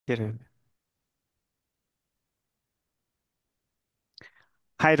Here.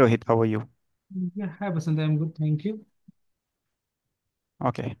 Hi Rohit, how are you? Yeah, hi Basant, I'm good, thank you.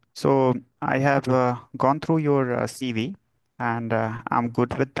 Okay, so I have gone through your CV and I'm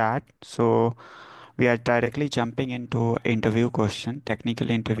good with that. So we are directly jumping into interview question,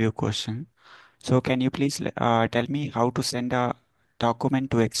 technical interview question. So can you please tell me how to send a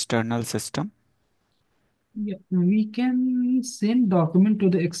document to external system? Yeah, we can send document to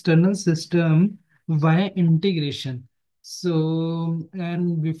the external system via integration.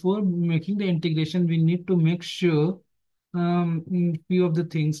 And before making the integration, we need to make sure few of the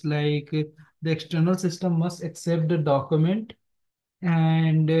things like the external system must accept the document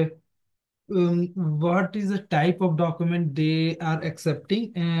and what is the type of document they are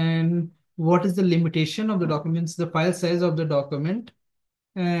accepting and what is the limitation of the documents, the file size of the document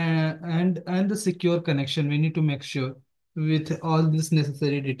and the secure connection we need to make sure with all these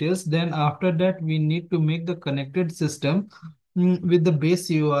necessary details. Then after that we need to make the connected system with the base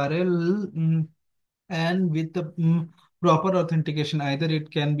URL and with the proper authentication. Either it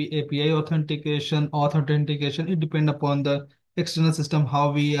can be API authentication, auth authentication. It depends upon the external system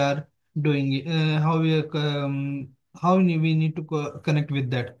how we are doing it, how we need to connect with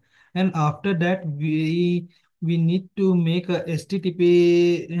that. And after that we need to make a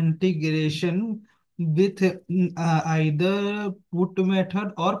HTTP integration with either put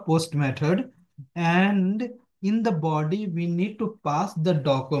method or post method. And in the body we need to pass the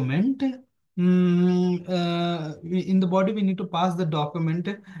document. In the body, we need to pass the document,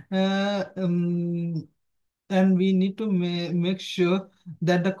 and we need to make sure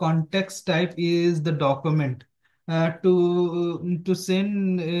that the context type is the document to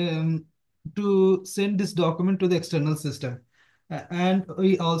send this document to the external system. And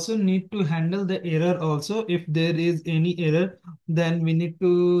we also need to handle the error also. If there is any error, then we need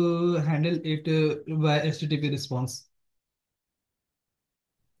to handle it by HTTP response.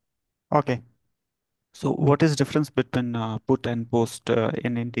 Okay, so what is difference between put and post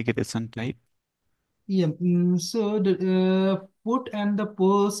in integration type? Yeah, so the put and the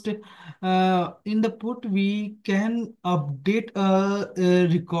post, in the put we can update a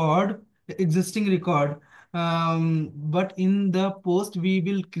record, existing record, but in the post we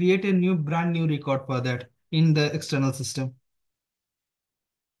will create a new brand new record for that in the external system.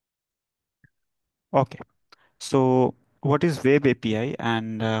 Okay. So, what is Web API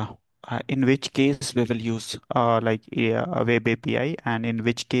and in which case we will use a Web API and in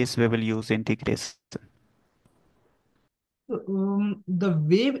which case we will use integration? The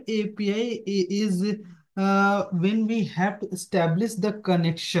web API is when we have to establish the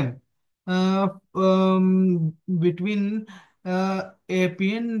connection between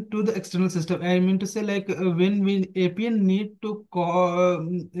Appian to the external system. I mean to say, like when we Appian need to call,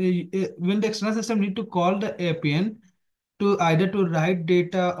 when the external system need to call the Appian to either to write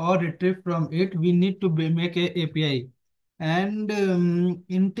data or retrieve from it, we need to make a API. And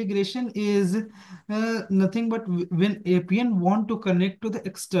integration is nothing but when Appian want to connect to the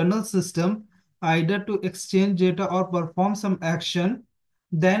external system, either to exchange data or perform some action,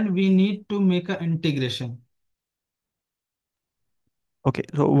 then we need to make an integration. Okay,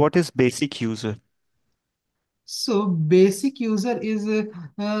 so what is basic user? So basic user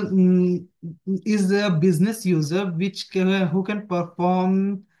uh, mm, is a business user who can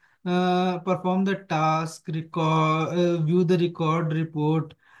perform the task, view the record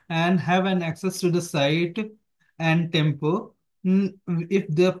report, and have an access to the site and tempo. If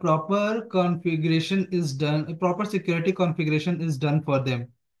the proper configuration is done, proper security configuration is done for them.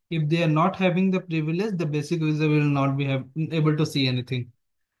 If they are not having the privilege, the basic user will not be able to see anything.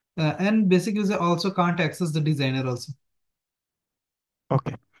 And basic user also can't access the designer also.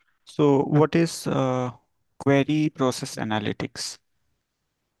 Okay, so what is query process analytics?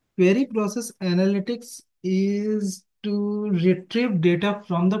 Query process analytics is to retrieve data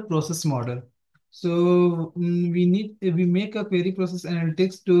from the process model. So we make a query process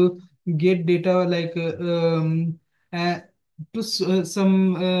analytics to get data like uh,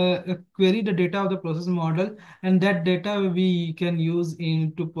 some query the data of the process model, and that data we can use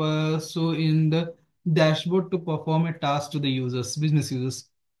in to so in the dashboard to perform a task to the users, business users.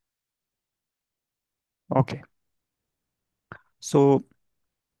 Okay, so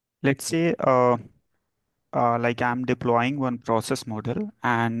let's say like I'm deploying one process model,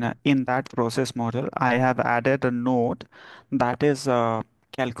 and in that process model, I have added a node that is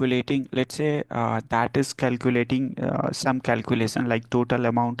calculating, let's say, that is calculating some calculation like total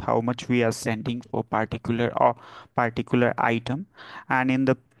amount, how much we are sending for particular or particular item. And in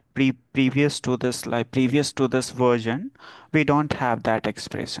the previous to this, like previous to this version, we don't have that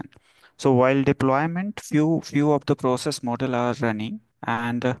expression. So while deployment, few of the process model are running,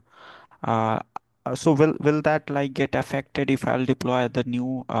 and uh, so will that like get affected if I'll deploy the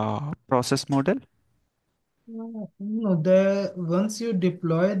new process model? No, the once you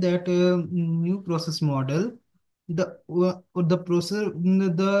deploy that new process model, the process,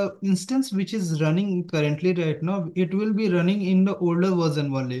 the instance which is running currently right now, it will be running in the older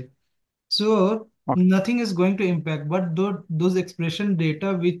version only. So Okay. nothing is going to impact, but those expression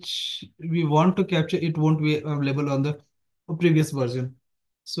data which we want to capture, it won't be available on the previous version.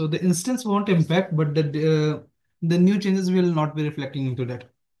 So the instance won't impact, but the new changes will not be reflecting into that.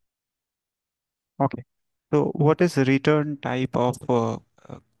 Okay. So what is the return type of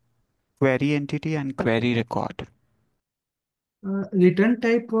query entity and query record? Return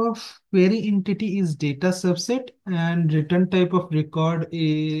type of query entity is data subset, and return type of record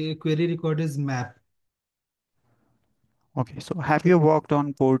a query record is map. Okay. So have you worked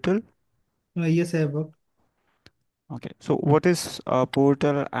on portal? Yes, I have worked. Okay. So what is a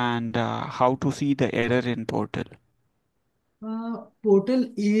portal, and how to see the error in portal? Portal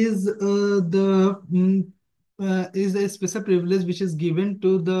is is a special privilege which is given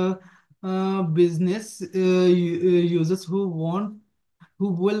to the business users who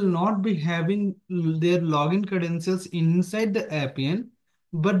will not be having their login credentials inside the Appian,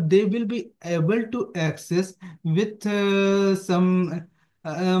 but they will be able to access with some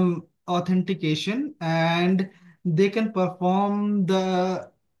authentication, and they can perform the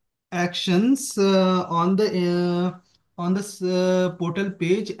actions on this portal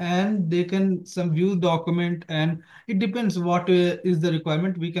page, and they can some view document, and it depends what is the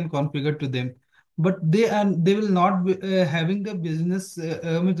requirement we can configure to them, but they will not be having the business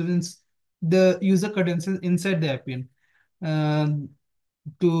means the user credentials inside the Appian. Um,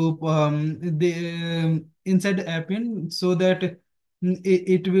 to the inside the Appian, so that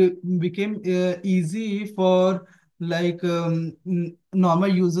became easy for like normal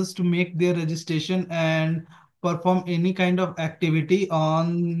users to make their registration and perform any kind of activity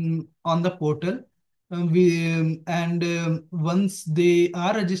on the portal. And once they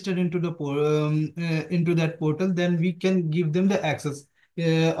are registered into the into that portal, then we can give them the access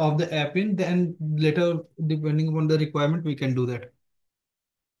of the Appian. Then later, depending upon the requirement, we can do that.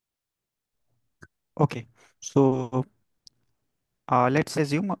 Okay. So let's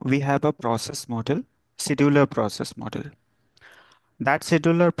assume we have a process model, scheduler process model. That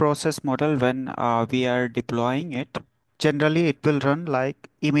scheduler process model, when we are deploying it, generally it will run like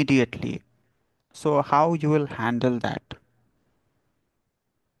immediately. So how you will handle that?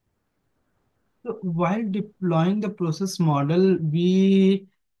 So while deploying the process model, we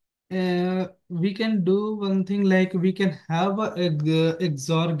can do one thing, like we can have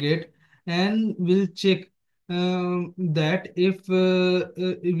XOR gate, and we'll check that if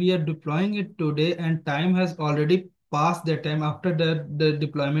we are deploying it today and time has already passed that time after the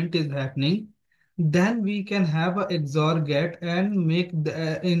deployment is happening, then we can have a XOR gate and make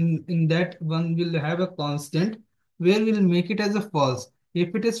in that one will have a constant where we'll make it as a false.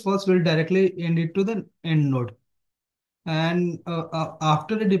 If it is false, we'll directly end it to the end node. And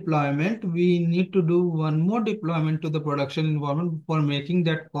after the deployment, we need to do one more deployment to the production environment for making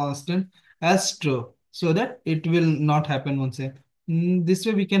that constant as true, so that it will not happen once again. This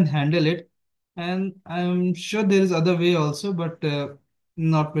way we can handle it. And I'm sure there is other way also, but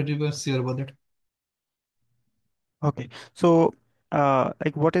not very much sure about it. Okay. So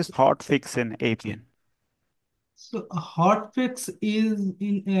like what is hotfix in Appian? So a hotfix is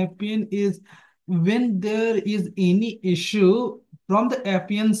in Appian is when there is any issue from the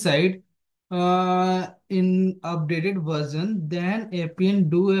Appian side in updated version, then Appian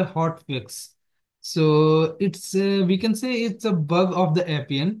do a hotfix. So it's we can say it's a bug of the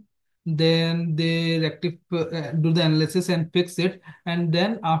Appian. Then they do the analysis and fix it, and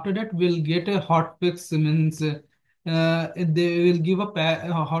then after that we'll get a hotfix. Means they will give a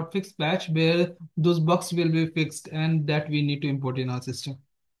hotfix patch where those bugs will be fixed, and that we need to import in our system.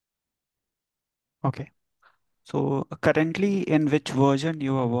 Okay. So currently in which version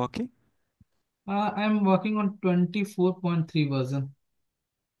you are working? I'm working on 24.3 version.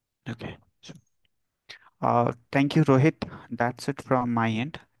 Okay. So, thank you, Rohit. That's it from my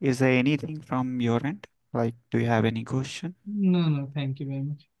end. Is there anything from your end? Like, do you have any question? No, no, thank you very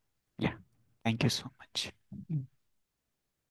much. Yeah. Thank you so much.